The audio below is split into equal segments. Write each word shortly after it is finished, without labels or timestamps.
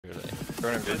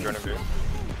Joining B.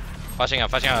 Flashing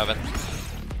out, Evan.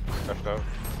 Left out.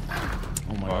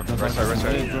 Oh my god, right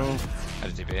side. bro. I had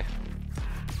a TP.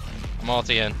 I'm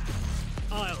ulti in.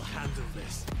 I'll handle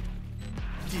this.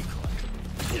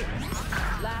 Decoy.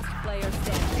 Last player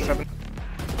standing.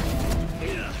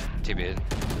 TP in.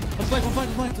 One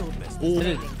flank. Oh.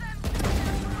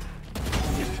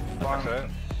 Backside.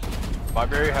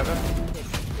 Library, heaven.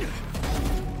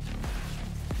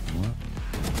 What?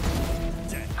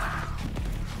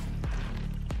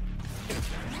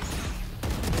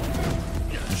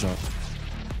 Good shot.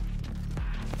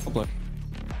 I'll play.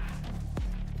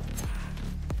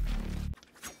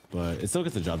 But it still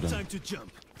gets the job done. Time to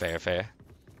jump. Fair.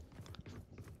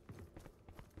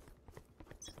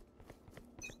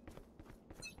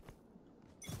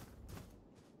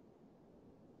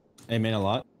 Hey, man, a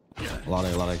lot. A lot.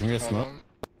 Can we get smoke?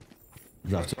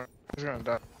 Dropped it. He's gonna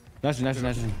die.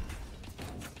 Nashing.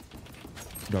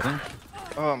 Dropping.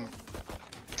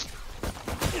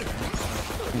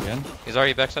 Again. He's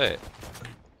already backside.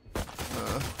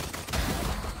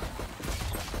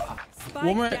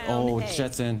 One more. Oh,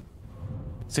 Jet's in.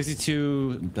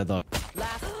 62 deadlock.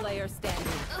 Last player standing.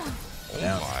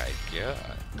 Oh my god.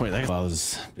 Wait, that guy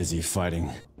was busy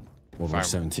fighting World War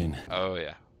 17. Oh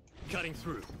yeah. Cutting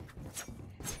through.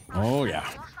 Oh yeah.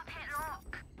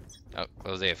 Oh, it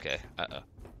was AFK.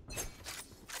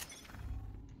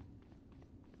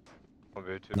 One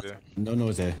B, two B. No,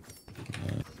 it's A.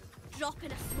 Drop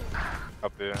in a smoke.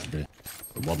 Up B.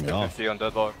 It walled me off. 50 on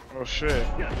deadlock. Oh shit.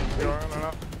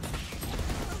 No.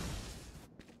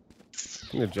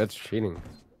 I think the Jet's cheating.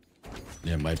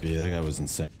 Yeah, it might be. That guy was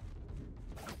insane.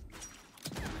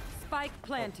 Spike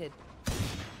planted.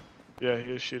 Yeah,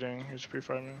 he is shooting. He's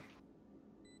pre-fighting.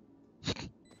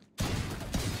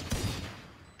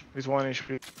 He's 1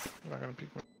 HP. I'm not gonna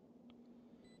peek me.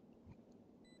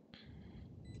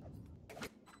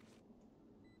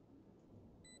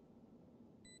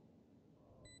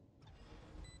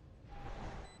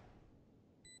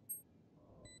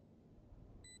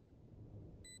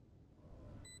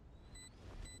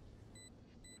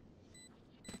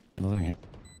 Nothing here.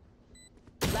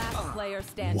 Last player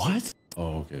standing. What?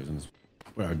 Oh, okay. It was in this.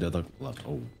 Where our deadlock left.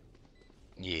 Oh.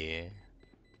 Yeah.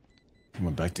 I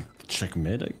went back to check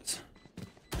mid, I guess.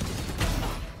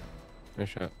 Nice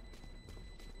shot.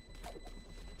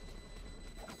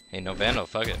 Hey, no vandal.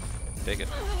 Fuck it. Take it.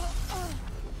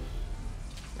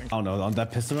 I don't know. On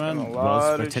that pistol round, A when I was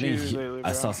lot of spectating, cheese lately, I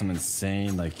bro. saw some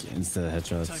insane, like, insta Time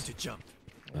headshots. to jump.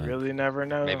 Really never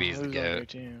know. Maybe he's the who's on goat. your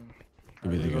team.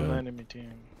 Could be the Who's on goat. the enemy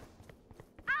team.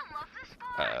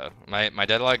 My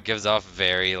deadlock gives off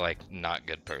very like not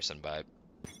good person vibe.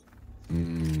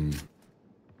 Mm,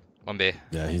 1B.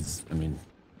 yeah, he's, I mean,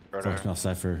 focusing off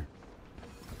Cypher.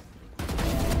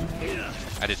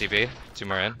 I did TP. 2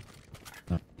 more in.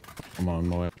 I'm on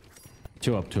my way.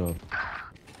 Two up.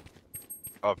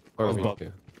 Up. Or Oh, we but-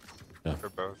 do. For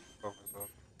both. Both is up.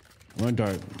 I'm on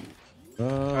dart.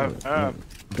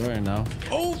 Dart now.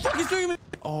 Oh, fuck, he's doing it!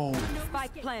 Oh.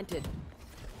 Spike planted.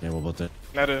 Yeah, what about that?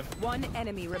 Meta. One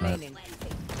enemy remaining.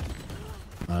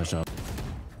 Nice shot.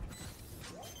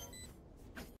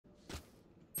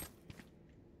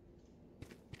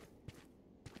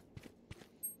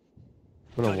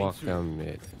 I'm gonna walk down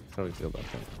mid. How do we feel about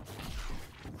that?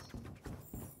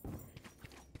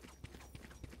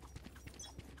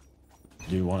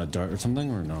 Do you want a dart or something,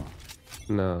 or no?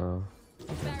 No.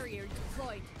 Barrier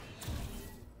deployed.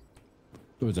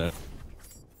 Who was that?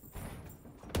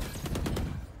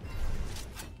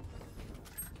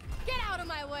 Get out of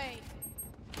my way.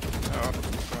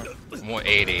 More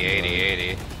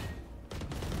 80.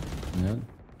 Yeah.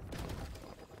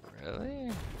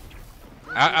 Really?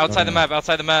 Outside the map.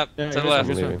 Yeah, To the I left.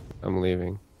 guess I'm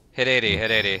leaving. Hit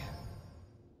 80.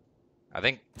 I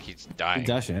think he's dying. He's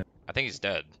dashing. I think he's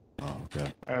dead. Oh,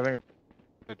 okay. I think.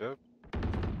 They did.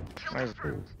 Nice.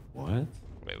 What?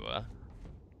 Wait, what?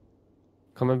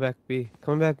 Coming back B.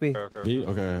 Okay. B?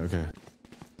 Okay.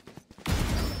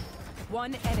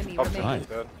 One enemy Up remaining. Nice.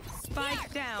 dead.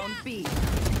 Spike down B.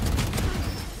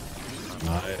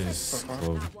 Nice.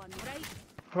 Cool. I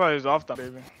thought he was off that,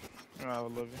 baby. Oh, I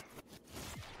would love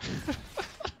you.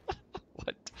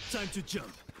 What? Time to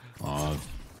jump.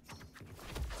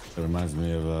 It reminds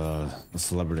me of a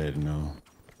celebrity I know.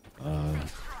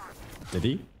 Did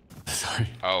he? Sorry.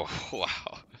 Oh,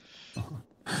 wow.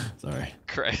 Sorry.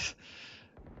 Christ.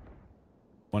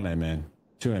 1 A man.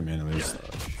 2 A man at least.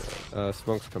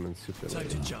 Smoke's coming super Time late.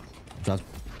 to jump. That's.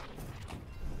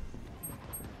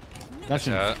 That's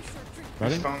him. Shot.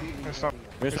 Ready? It's not.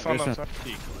 Where's It's on that? them.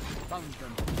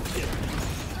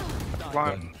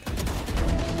 Blind.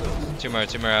 2 more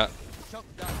out.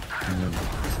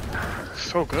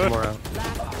 So good. More out.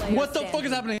 Last player What the fuck standing.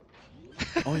 is happening?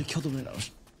 Oh, he killed the Reyna.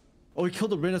 Oh, he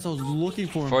killed the Reyna, so I was looking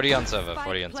for him. 40 on Sova, Spike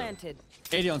 40 on Sova. planted.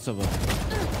 80 on Silva.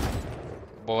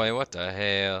 Boy, what the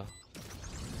hell?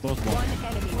 Both One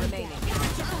one. enemy remaining.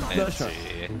 Let's shot.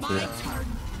 see.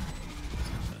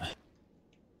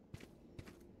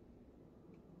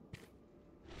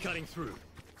 Cutting through.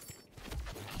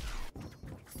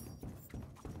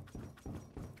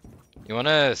 You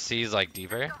wanna seize like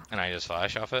deeper, and I just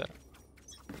flash off it?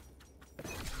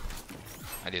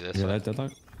 I do this Yeah, way. that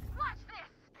deadlock.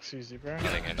 It's easy, bro.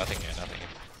 Nothing here, nothing here, nothing here.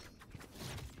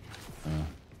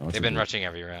 What's They've it been do? rushing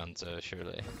every round, so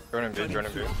surely. Joining B,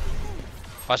 joining B.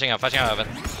 Flashing out, Evan.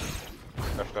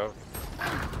 Left out.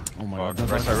 Oh my Oh, god.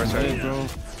 right side, right side. Hey, bro.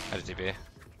 I just TP.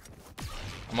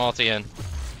 I'm ulti in.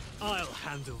 I'll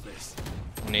handle this.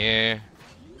 1 here.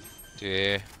 2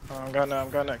 here. I'm got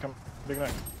that. Come, big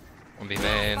neck. 1 B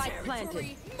main. Spike planted.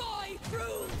 My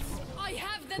rules. I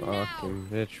have them now. Fucking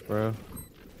bitch, bro.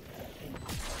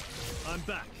 I'm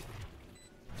back.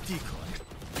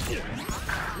 Decoy.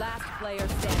 Last player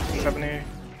standing. 70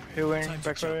 healing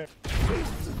backside.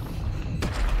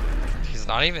 He's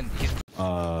not even. He's.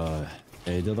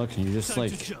 Hey, deadlock, can you just Time to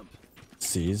like jump.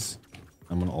 seize?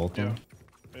 I'm gonna ult them.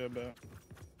 Yeah, bet.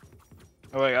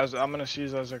 Oh, wait, I'm gonna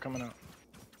seize as they're coming out.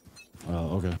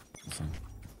 Oh, okay. That's fine.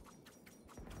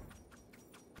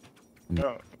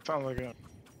 Yeah, sounds like it.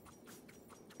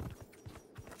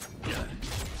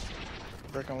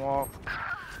 Brick and wall.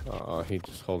 Oh, he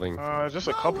just holding. Just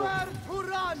a couple.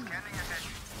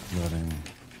 Loading.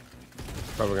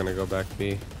 Probably gonna go back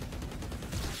B.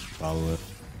 Follow it.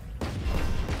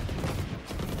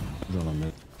 Don't on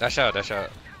mid. Dash out, dash out.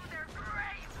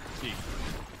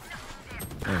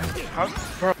 How,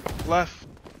 bro, left.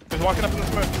 He's walking up in the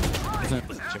smoke.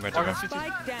 Two more, two Walking more. CT.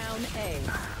 Spike down A.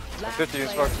 Last 50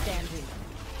 is player fucked. standing.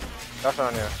 That's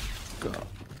on you. Go.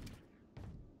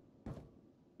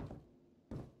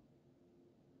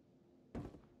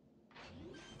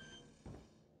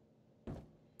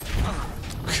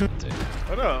 Dude.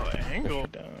 What a angle.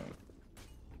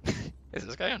 Is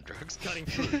this guy on drugs? Cutting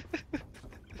through.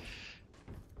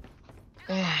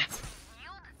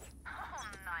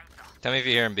 Tell me if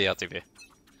you hear him B LTV.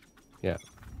 Yeah.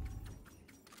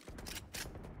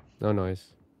 No noise.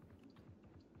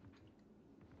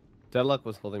 Deadlock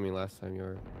was holding me last time you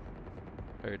were.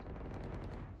 Heard.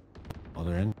 Oh,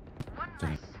 they're in.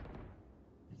 Dang.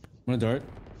 I'm gonna dart.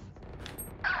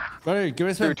 Ready, give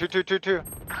me a spin. Two.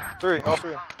 3, all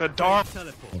 3. The dark.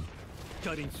 Teleport.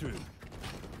 Cutting through.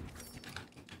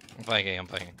 I'm flanking, I'm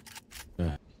flanking.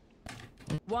 Yeah.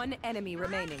 One enemy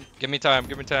remaining. Give me time,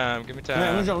 give me time, give me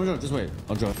Yeah, I'm time. gonna jump. Just wait.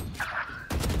 I'll jump.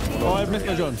 Oh, I missed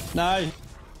my jump. Nice.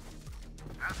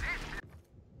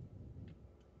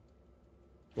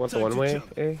 Want the Time one to way,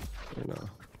 jump. A? Or no?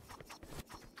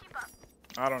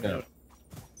 I don't Yeah. know.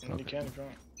 You can if you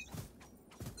want.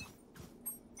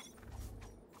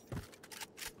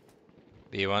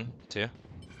 B1, 2.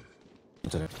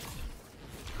 That's it.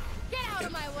 Get out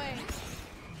of my way.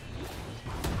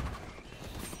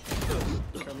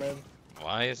 Come in.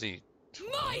 Why is he?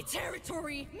 My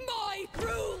territory. My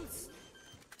rules.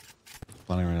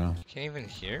 Planning right now. Can't even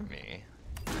hear me.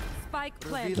 Spike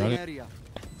planted. Got it.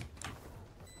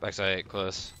 Backside,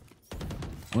 close.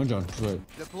 I'm gonna jump.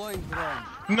 Just wait.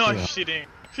 No Yeah. shitting.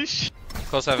 He's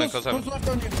Close heaven, close heaven. left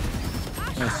on you.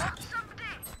 Nice.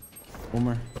 One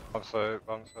more. Bomb side.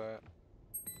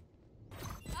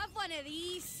 Have one of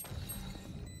these.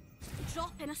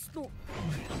 Drop in a smoke.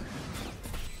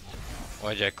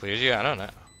 Why Jack clears you? I don't know.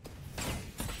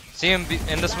 See him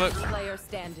in the smoke. Last player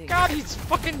standing. God, he's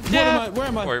fucking Where dead. am I? Where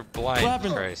am I? Or blind. What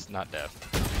happened? Christ, not deaf.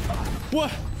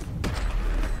 What?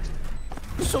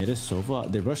 It is so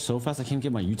fast. They rush so fast. I can't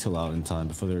get my util out in time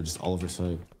before they're just all over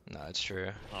site. No, it's true.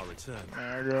 I'll return.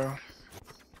 there you go.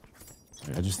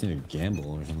 I just need to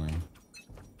gamble or something.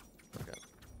 Okay.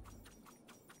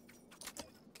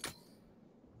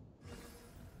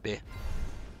 B.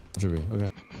 Should be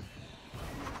okay.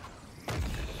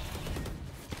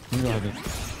 Let me go ahead.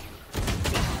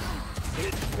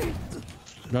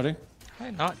 Ready? Why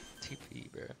not TP,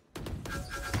 bro?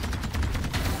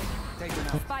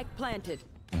 Spike planted.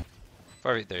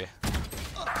 4v3.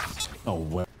 Oh,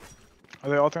 well. Are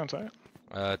they all three on site?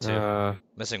 2.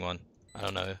 Missing one. I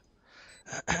don't know.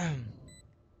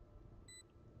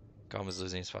 Gom is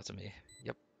losing spot to me.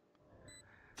 Yep.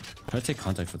 Try to take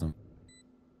contact with them.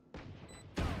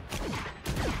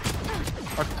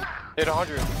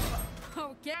 800.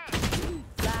 Okay.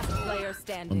 Last player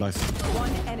standing. One back.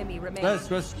 One enemy remaining.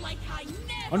 Rest. Like I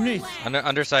never Underneath. left.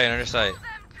 Under sight.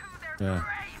 Yeah.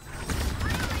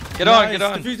 Get on, Nice. get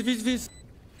on. Defuse.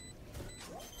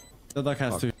 That duck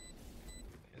has to.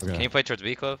 Okay. Can you play towards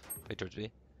B, Clove? Play towards B.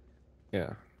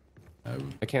 Yeah.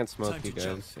 Um, I can't smoke Time you to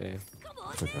jump. guys. Yeah. Come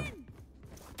on It's okay.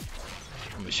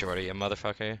 I'm be shorty, you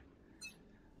motherfucker.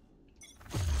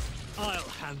 I'll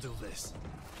handle this.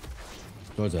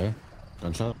 Towards there.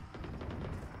 Gunshot.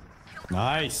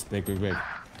 Nice. Big.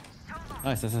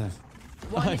 Nice. Nice.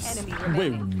 One Nice. enemy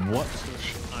Wait, remaining. what?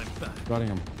 I'm back. Guarding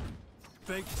him.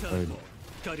 Fake teleport.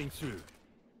 Cutting through.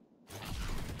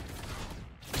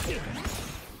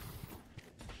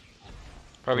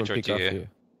 Probably Someone towards peek off you. you.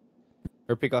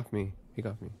 Or pick off me. Pick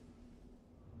off me.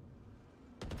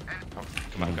 Oh,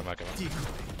 come on. Decoy.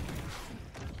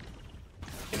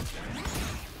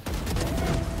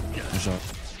 Good shot.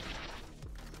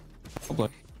 I'll play.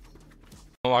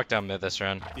 I'll walk down mid this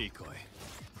round. Decoy.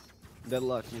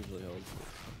 Deadlock usually holds.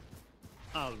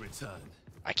 I'll return.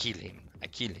 I kill him.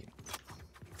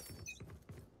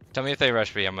 Tell me if they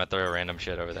rush B, I'm gonna throw random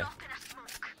shit over there.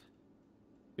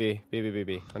 B.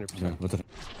 100%. Yeah, what the?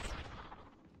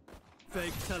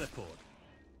 Fake teleport.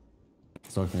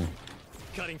 Stalk me.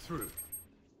 Cutting through.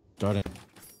 Darting.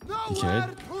 Okay.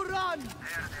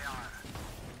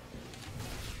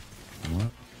 What?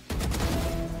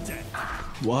 Dead.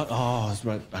 What? Oh, it's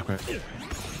right. Back right.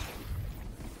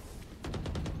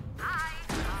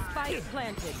 Spike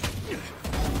planted.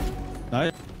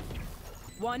 Nice.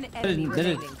 One enemy did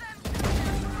it.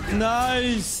 remaining.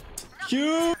 Nice.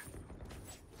 Cute.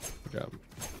 Good job.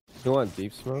 You want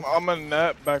deep smoke? I'm a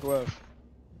net back left.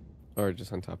 Or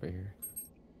just on top of here?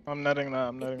 I'm netting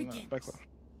that. Back left.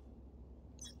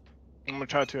 I'm gonna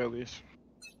try to at least.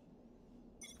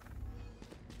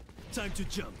 Time to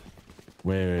jump.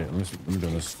 Wait. Let me do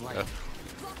this.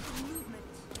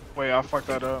 Wait, I fucked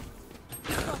that up.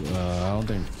 I don't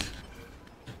think.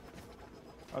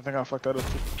 I think I fucked that up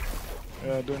too.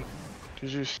 Yeah, I did.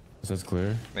 GG's. That's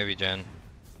clear. Maybe Jen.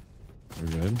 We're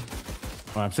good.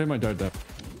 Oh, I'm saving my dart there.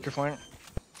 Good flank.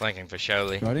 Flanking for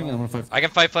Showley. Darting. I'm gonna fight. I can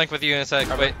fight flank with you in a sec.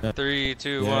 Wait, Yeah. 3,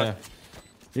 2, Yeah. 1.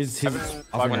 He's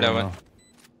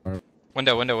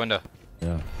Window, window. window.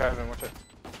 Yeah. Kevin, watch it.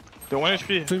 The 1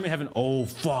 HP. Between me having. Oh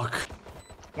fuck.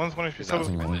 One's 1 HP. He's not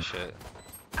Seven. doing this shit.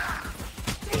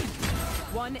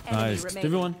 One enemy Nice. remaining.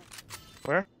 Everyone.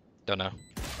 Where? Don't know.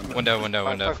 Window,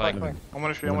 flank. I'm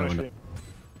 1 HP. I'm 1 HP.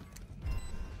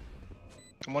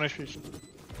 I'm 1 HP.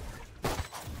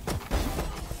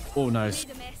 Oh, nice.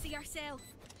 Made a mess of yourself.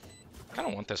 I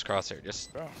don't want this crosshair,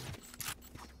 just Bro.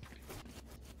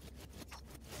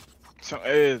 So,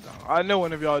 hey, I know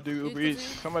one of y'all do Uber Eats.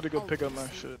 Somebody go pick up my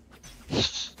shit.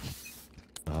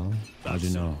 Oh, how'd you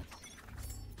know?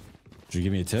 Did you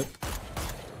give me a tip?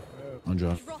 On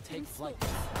John. Rotten slow.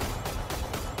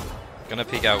 gonna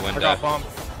peek out I window. got bombed.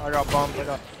 I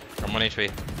got. I'm 1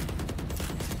 HP.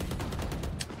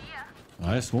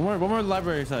 Nice. One more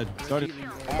library side. Started.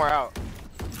 One more out.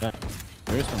 Yeah.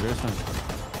 There's one.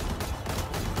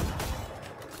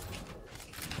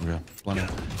 Okay. Blending.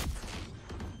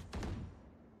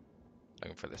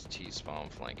 Looking for this T-spawn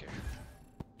flanker.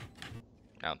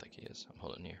 I don't think he is. I'm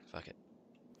holding here. Fuck it.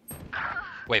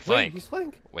 Wait, flank. He's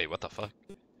flank. Wait, what the fuck?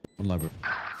 One library.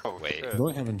 Oh, Wait. shit.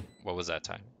 Going heaven. What was that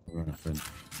time?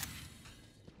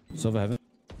 Silver heaven.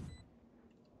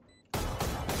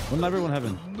 One library, one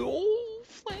heaven. No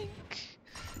flank.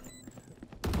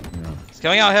 Yeah. He's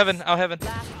coming out heaven.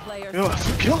 Last player. Yo,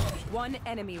 kill. One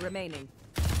enemy remaining.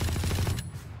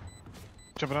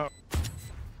 Jumping out.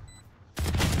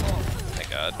 Thank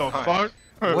God. The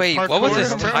fuck? Wait, what was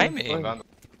his Parkour? timing?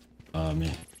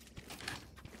 Me.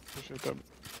 Appreciate that.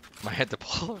 I had the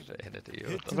ball hit it to you.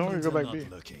 What the- Don't worry, go back Not B.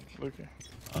 looking. Okay.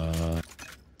 Uh,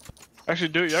 Actually,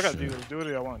 do it. Y'all got to do Sure. this. Do what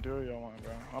y'all want. Do what y'all want,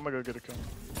 bro. I'm gonna go get a kill.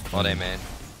 All day, man.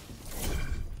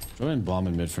 go ahead and bomb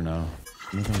in mid for now.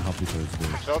 I'm gonna help you towards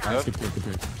the. Shot, Nice, good. good pick.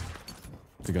 Put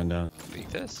the gun down. Peek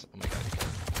this? Oh my God, you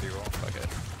can do all. Fuck it.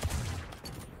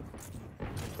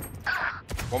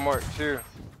 One more, two.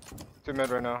 Two mid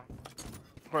right now.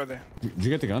 Where are they? Did you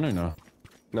get the gun or no?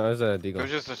 No, it's a It deagle.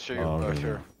 was just a shoot. Oh, okay,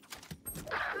 sure.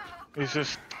 He's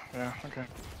just. Yeah. Okay.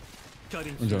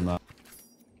 Cutting I'm doing through. that.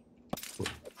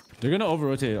 They're gonna over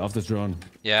rotate off this drone.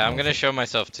 Yeah, I'm Oh, gonna fuck. show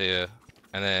myself too.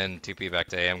 And then TP back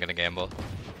to A. I'm gonna gamble.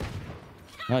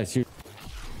 Nice. Shoot.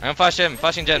 I'm gonna flash him.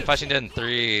 Flashing Jen.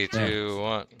 3, 2,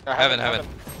 1. Yeah, Heaven.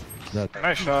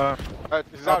 Nice shot.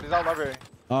 He's out library.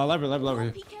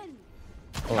 Library. Peek in.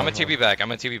 I'm gonna TP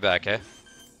back. Eh?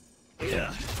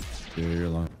 Yeah. Yeah, you're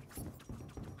alone.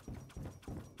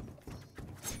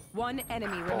 One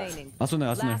enemy remaining. Last one there.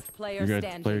 Last player You're good.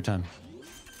 standing. Play your time.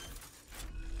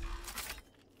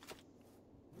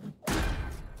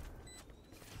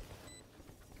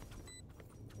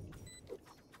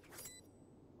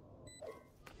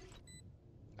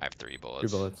 I have 3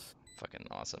 bullets. 3 bullets. Fucking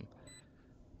awesome.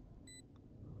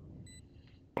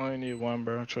 I only need 1,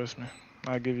 bro. Trust me.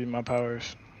 I'll give you my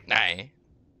powers. Nah.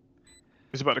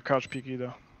 He's about to crouch peeky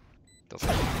though.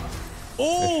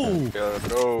 Oh! Yo,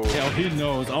 no. Yeah, he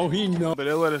knows. Oh, he knows. But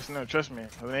they'll let us know. Trust me.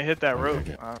 When they hit that rope,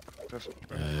 trust me.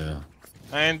 Yeah.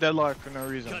 I ain't deadlocked for no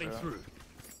reason, Cutting bro. through.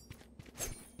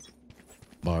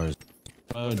 Bars.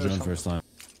 Drone first time.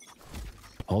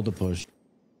 Hold the push.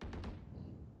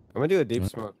 I'm gonna do a deep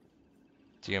smoke.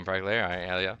 Do you can frag layer? Alright,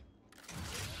 hell yeah.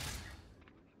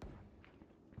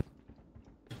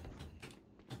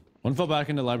 One fell back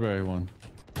in the library, one.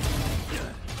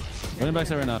 Running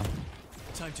backside right now.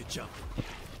 Time to jump.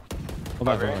 Go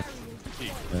back, Library.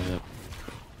 Yeah.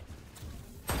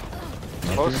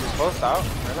 Close out.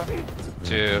 Right now.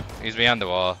 2. He's behind the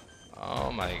wall.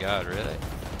 Oh my god, really?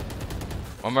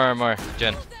 One more.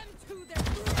 Jin.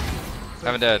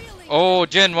 Haven't dead. Oh,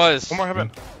 Jin was. One more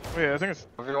heaven. Wait, I think it's.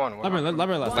 1v1.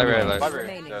 Library last. Library last. Library.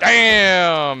 Remaining. Yeah.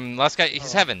 Damn! Last guy,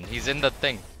 he's heaven. He's in the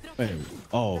thing. Wait.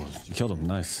 Oh, you killed him.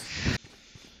 Nice.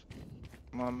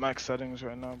 I'm on max settings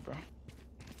right now, bro.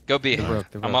 Go B. They broke.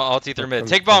 I'm on ulti through mid.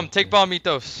 Come- Take bomb,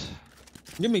 Ethos.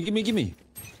 Give me.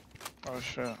 Oh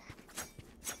shit. I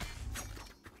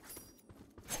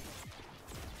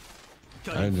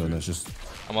Cutting didn't know through. that's just.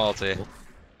 I'm ulti.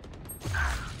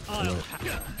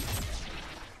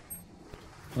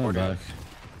 Oh, back.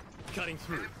 Cutting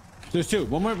through. There's 2.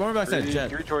 One more backside. Jet.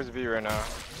 3 towards B right now.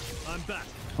 I'm back.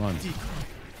 Come on.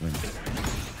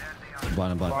 I'm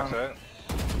blind. That's it.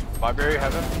 Library,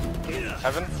 heaven.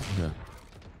 Heaven. Okay.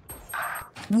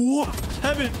 What?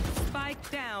 Heaven.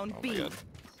 Spike down Oh my B. god.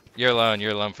 You're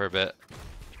alone for a bit.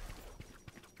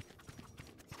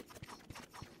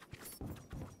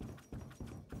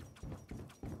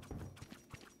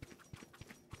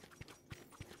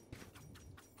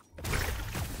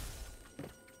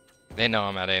 They know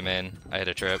I'm at A main. I hit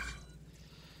a trip.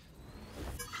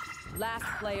 Last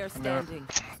player standing.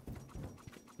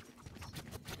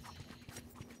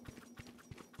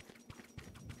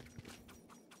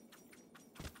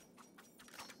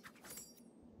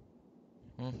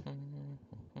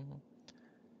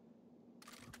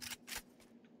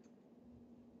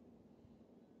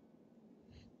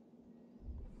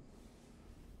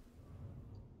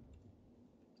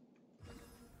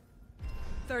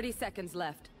 Thirty seconds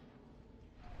left.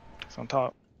 It's on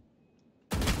top.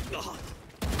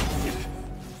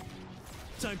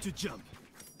 Time to jump.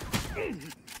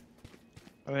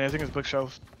 I think it's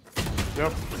bookshelves.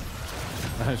 Yep.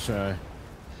 Nice try.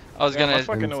 I was Yeah, I gonna.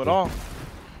 fucking know it all.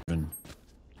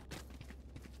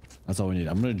 That's all we need.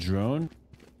 I'm gonna drone.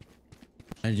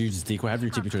 And you just decoy. Have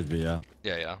your TP towards B, yeah.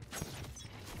 Yeah.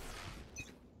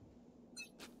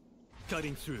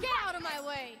 Cutting through. Get out of my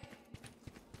way!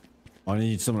 I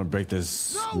need someone to break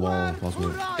this wall.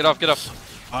 Possibly. Get off.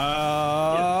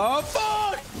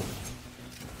 Fuck!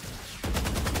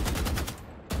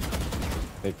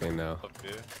 Big thing now.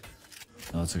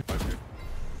 No, it's okay.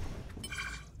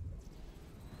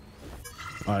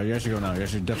 Alright, you guys should go now. You guys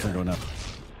should definitely go now.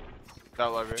 That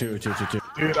library. 2.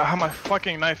 Dude, I have my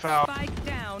fucking knife out. Spike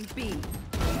down B.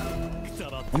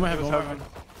 I'm gonna have It was one.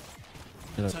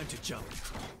 heaven. Time to jump.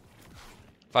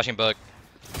 Flashing bug.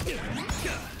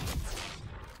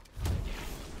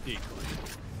 Decoy.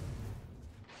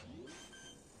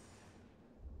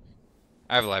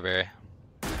 I have a library.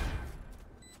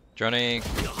 Droning.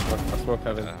 I'll smoke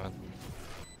heaven.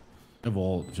 A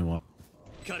vault if you want.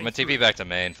 I'm Cutting gonna TP back to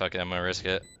main. Fuck it, I'm gonna risk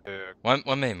it. Yeah. One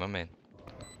main.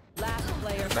 Last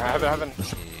player Heaven.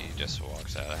 He just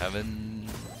walks out of heaven.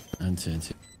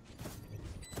 NT.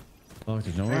 Oh,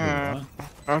 did you know where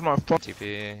That's my fuck.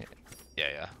 TP.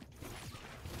 Yeah.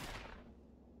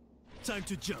 Time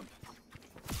to jump.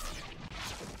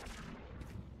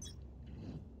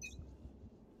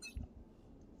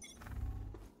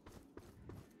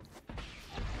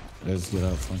 Let's get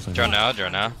up. 1 second. Drone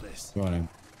now. This. Running.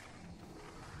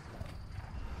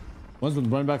 One's been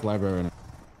running back library right now.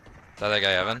 Is that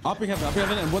guy heaven? Upping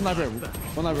heaven, and one library.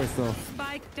 One library still.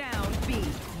 Spike down B.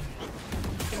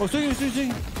 Oh, swing.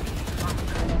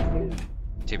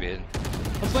 TP.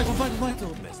 One flank.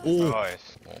 Oh,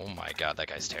 Nice. Oh my god, that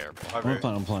guy's terrible. Library.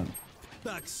 I'm playing.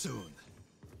 Back soon.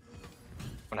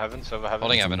 One heaven. Silver heaven.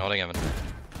 Holding heaven.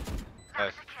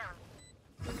 Nice.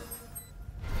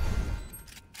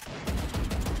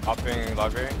 Hopping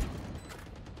library.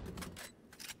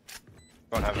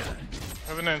 One heaven.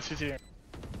 Heaven and CT.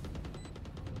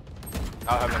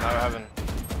 Out heaven.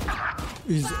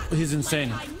 He's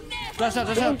insane. I never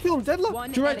Dash out. Kill him, deadlock.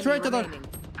 One To right, enemy deadlock. remaining.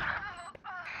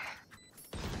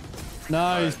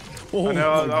 Nice. Oh, I know,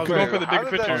 I was my going for God. the How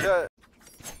big did that picture.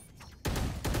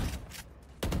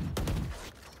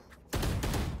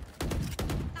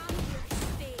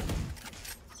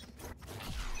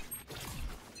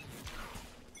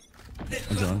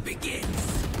 I'm John. Right there.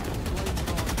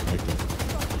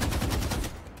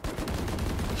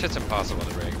 Shit's impossible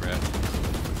to break, bro.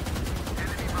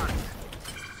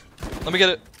 Let me get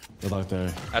it. Good luck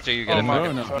there. After you get Oh it. my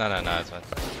Fuck it. God. No, it's fine.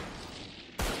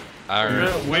 Alright.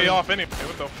 You're way off anyway.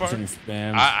 What the fuck? Sending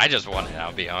spam. I just won it.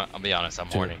 I'll be honest. I'm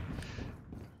horny.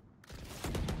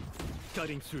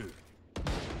 Cutting through.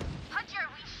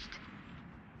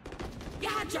 You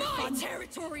had your fun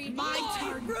territory. My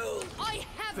turn. I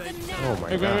have them now. Oh my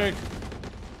Hey, god. Rick.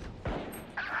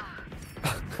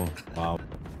 Oh, wow.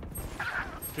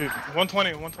 Dude,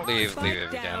 120, 120. Leave Spike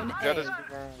if you can. down Jet A. is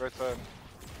right side.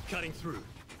 Cutting through.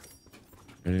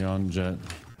 Getting on Jet.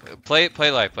 Play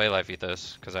life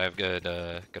ethos, because I have good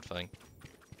fling.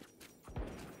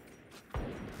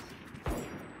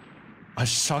 I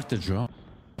shocked the drone.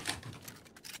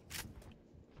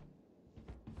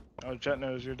 Oh, Jet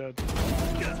knows you're dead.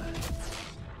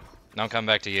 Now I'm coming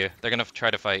back to you. They're gonna try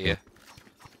to fight you.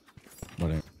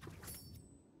 What?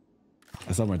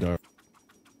 I saw my dart.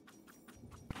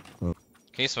 Can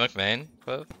you smoke main,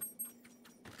 Quote?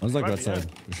 I was like Might that be, side.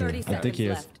 For sure. 30 I seconds think he is.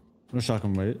 left. I'm gonna shock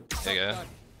him, wait. There you go.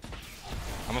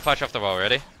 I'm gonna flash off the wall.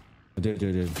 Ready? I did.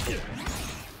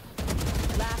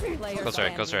 Last player Close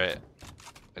right. Close standing.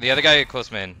 right. The other guy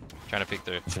close main, trying to peek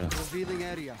through. Sure. Revealing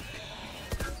area.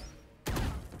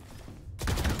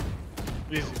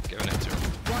 Easy. Giving it to him.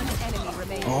 One enemy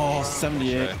remaining. Oh,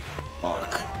 78. Right.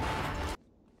 Fuck.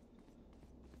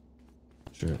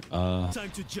 Sure.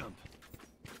 Time to jump.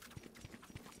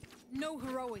 No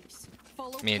heroics.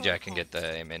 Follow Me and Jack can protocol.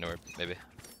 get the A main orb, maybe.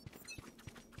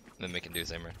 Then we can do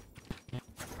Zimmer.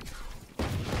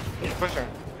 He's pushing.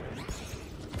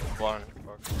 Blind.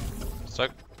 Fuck.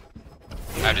 Stuck.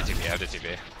 I have the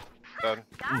TP. Dead.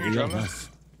 Yeah, drone this? nice.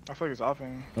 I feel like he's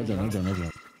offing. No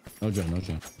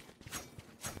jump.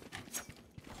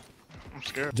 I'm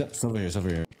scared. Jet's over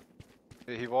here.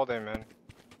 He walled in, man.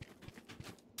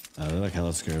 They're like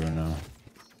hella scared right now.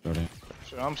 Darting.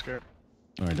 Shit, I'm scared.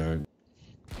 Alright, dart.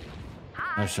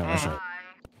 Nice shot.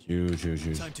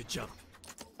 Huge. Time to jump.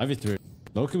 I have 3.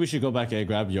 Loki, we should go back A,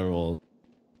 grab your ult.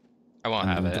 I won't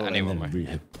have it. I need one more.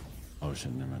 Re-hit. Oh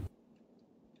shit, never mind.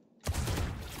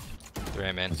 3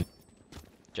 A main.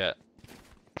 Jet.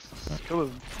 Kill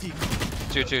his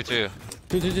 2. 2.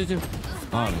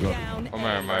 Oh, go. Down One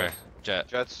A. more. Jet.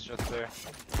 Jet's there.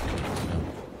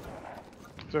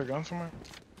 Is there a gun somewhere?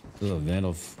 There's a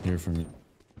Vandal here for me.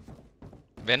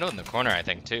 Vandal in the corner, I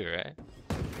think, too, right?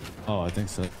 Oh, I think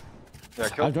so. Yeah, I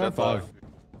killed drive that dog. 5.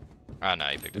 Oh, no,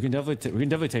 you picked We it. can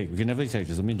definitely take.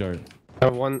 Just let me dart. I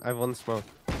have one smoke.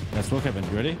 Yeah, smoke heaven. You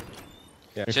ready?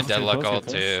 Yeah. You should Close, deadlock close, all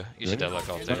close. too. You should Ready? deadlock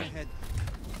all too. Ahead.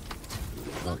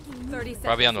 30 seconds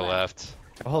Probably on the left.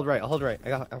 I'll hold right. I'm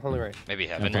holding right. Maybe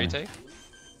heaven fine. retake.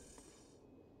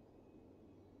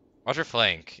 Watch your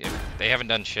flank. If they haven't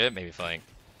done shit, maybe flank.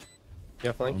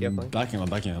 Yeah, flank. I'm backing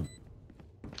up.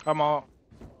 I'm all.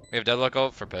 We have deadlock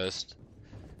ult for post.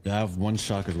 Yeah, I have 1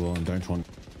 shock as well and darn 20. Is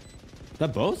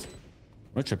that both?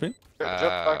 Am I tripping? Jet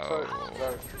backside.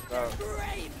 That.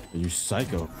 Are you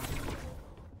psycho?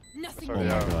 Nothing. Oh my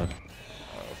god.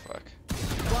 Oh fuck.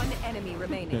 One enemy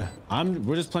remaining. Yeah,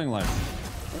 we're just playing live.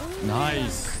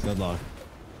 Nice. Deadlock.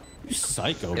 You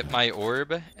psycho. Hit my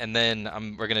orb, and then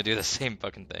we're gonna do the same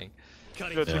fucking thing.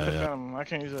 Cutting Good, through. keep it yeah. down. I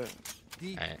can't use it.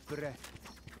 Deep Alright. breath.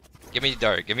 Give me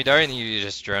dart, and you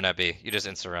just drone at B. You just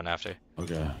insta run after.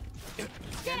 Okay.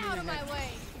 Get out of my way.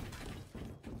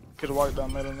 Get a wipe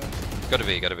down middle now. Go to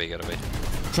B. Try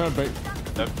to break.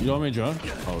 You don't want me to drone?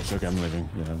 Oh, shit, okay, I'm leaving.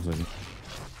 Yeah, I'm leaving.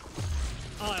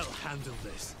 I'll handle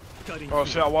this. Cutting Oh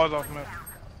through. shit, I was off mid.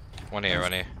 One here.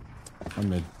 I'm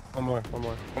mid. One more.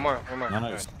 One more.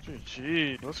 Nice.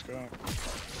 GG, let's go.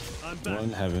 I'm back. 1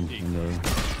 heaven. In the...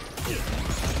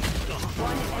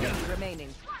 One enemy remaining.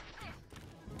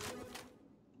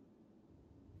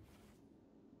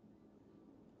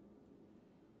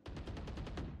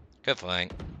 Good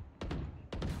flank.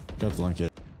 Got flank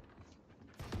it.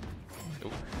 Ooh,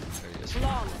 there he is.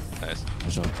 Flawless. Nice.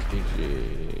 Nice shot.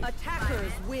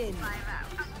 Attackers win. Again,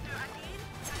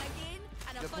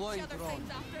 and a bunch Deploying of other drone. things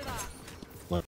after that.